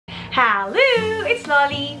Hello, it's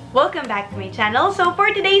Lolly. Welcome back to my channel. So for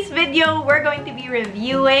today's video, we're going to be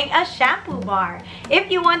reviewing a shampoo bar. If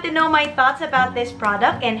you want to know my thoughts about this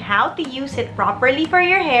product and how to use it properly for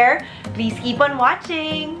your hair, please keep on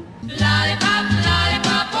watching. Lollipop,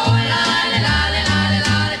 lollipop, oh, lolly, lolly, lolly,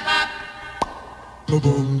 lollipop.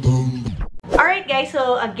 Alright guys,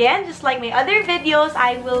 so again, just like my other videos,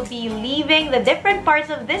 I will be leaving the different parts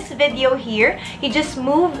of this video here. You just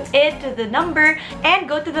move it to the number and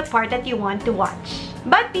go to the part that you want to watch.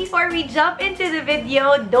 But before we jump into the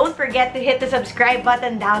video, don't forget to hit the subscribe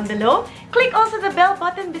button down below. Click also the bell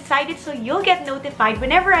button beside it so you'll get notified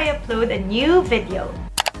whenever I upload a new video.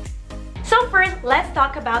 So first, let's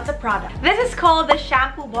talk about the product. This is called the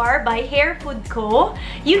Shampoo Bar by HAIRFOOD Co.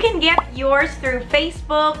 You can get yours through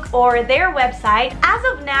Facebook or their website. As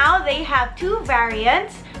of now, they have two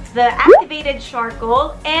variants, the activated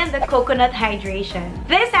charcoal and the coconut hydration.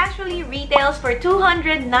 This actually retails for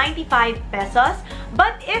 295 pesos,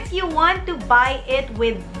 but if you want to buy it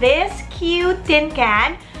with this cute tin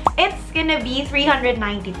can, it's gonna be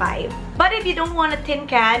 395. But if you don't want a tin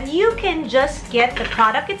can, you can just get the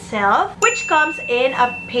product itself, which comes in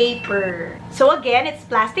a paper. So again, it's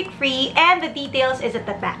plastic free and the details is at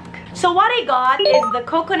the back. So what I got is the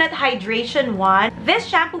Coconut Hydration one. This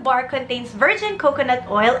shampoo bar contains virgin coconut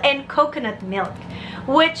oil and coconut milk,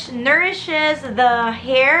 which nourishes the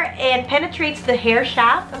hair and penetrates the hair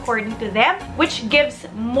shaft according to them, which gives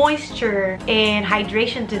moisture and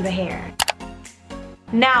hydration to the hair.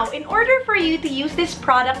 Now, in order for you to use this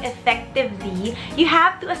product effectively, you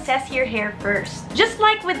have to assess your hair first. Just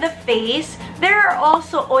like with the face, there are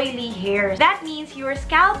also oily hairs. That means your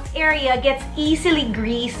scalp area gets easily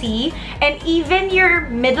greasy and even your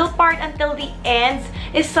middle part until the ends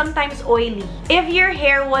is sometimes oily. If your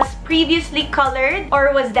hair was previously colored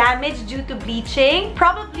or was damaged due to bleaching,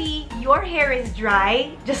 probably your hair is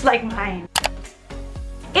dry, just like mine.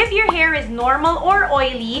 If your hair is normal or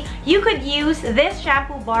oily, you could use this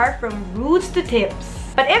shampoo bar from roots to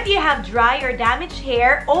tips. But if you have dry or damaged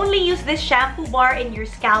hair, only use this shampoo bar in your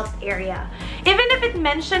scalp area. Even if it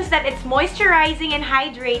mentions that it's moisturizing and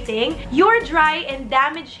hydrating, your dry and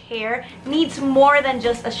damaged hair needs more than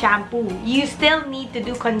just a shampoo. You still need to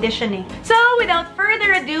do conditioning. So without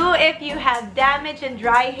further ado, if you have damaged and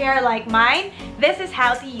dry hair like mine, this is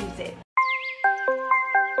how to use it.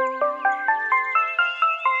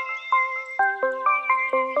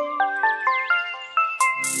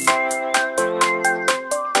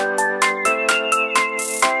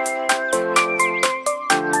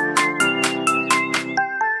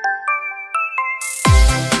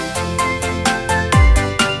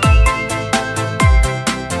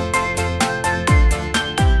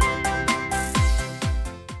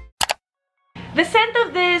 The scent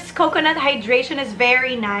of this coconut hydration is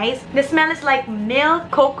very nice. The smell is like milk,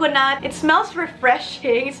 coconut. It smells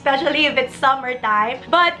refreshing, especially if it's summertime.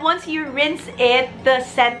 But once you rinse it, the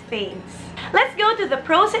scent fades. Let's go to the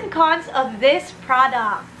pros and cons of this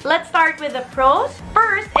product. Let's start with the pros.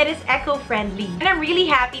 First, it is eco-friendly. And I'm really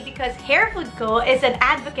happy because HAIRFOOD Co. is an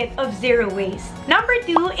advocate of zero waste. Number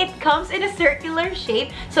 2, it comes in a circular shape,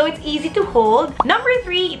 so it's easy to hold. Number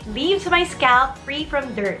 3, it leaves my scalp free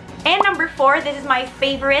from dirt. And number 4, this is my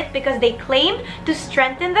favorite because they claim to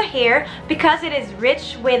strengthen the hair because it is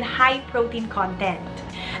rich with high protein content.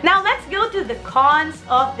 Now let's go to the cons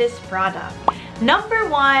of this product. Number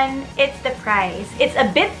 1, it's the price. It's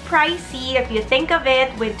a bit pricey if you think of it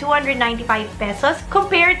with 295 pesos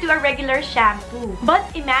compared to a regular shampoo. But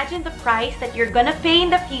imagine the price that you're gonna pay in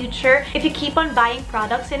the future if you keep on buying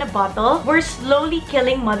products in a bottle. We're slowly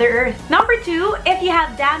killing Mother Earth. Number 2, if you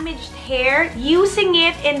have damaged hair, using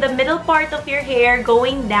it in the middle part of your hair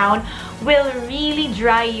going down will really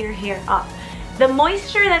dry your hair up. The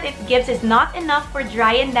moisture that it gives is not enough for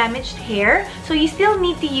dry and damaged hair, so you still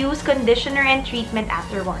need to use conditioner and treatment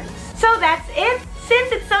afterwards. So that's it.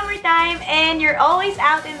 Since it's summertime and you're always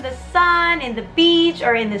out in the sun, in the beach,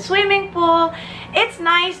 or in the swimming pool, it's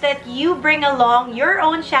nice that you bring along your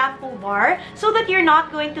own shampoo bar so that you're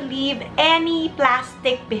not going to leave any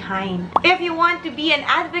plastic behind. If you want to be an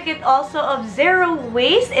advocate also of zero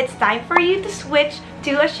waste, it's time for you to switch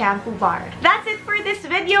to a shampoo bar. That's it for this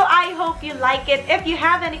video. I hope you like it. If you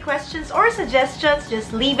have any questions or suggestions,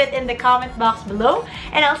 just leave it in the comment box below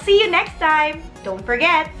and I'll see you next time. Don't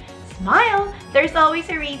forget, smile. There's always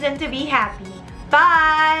a reason to be happy.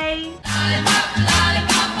 Bye! Lollipop,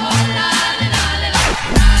 lollipop, oh, lolly.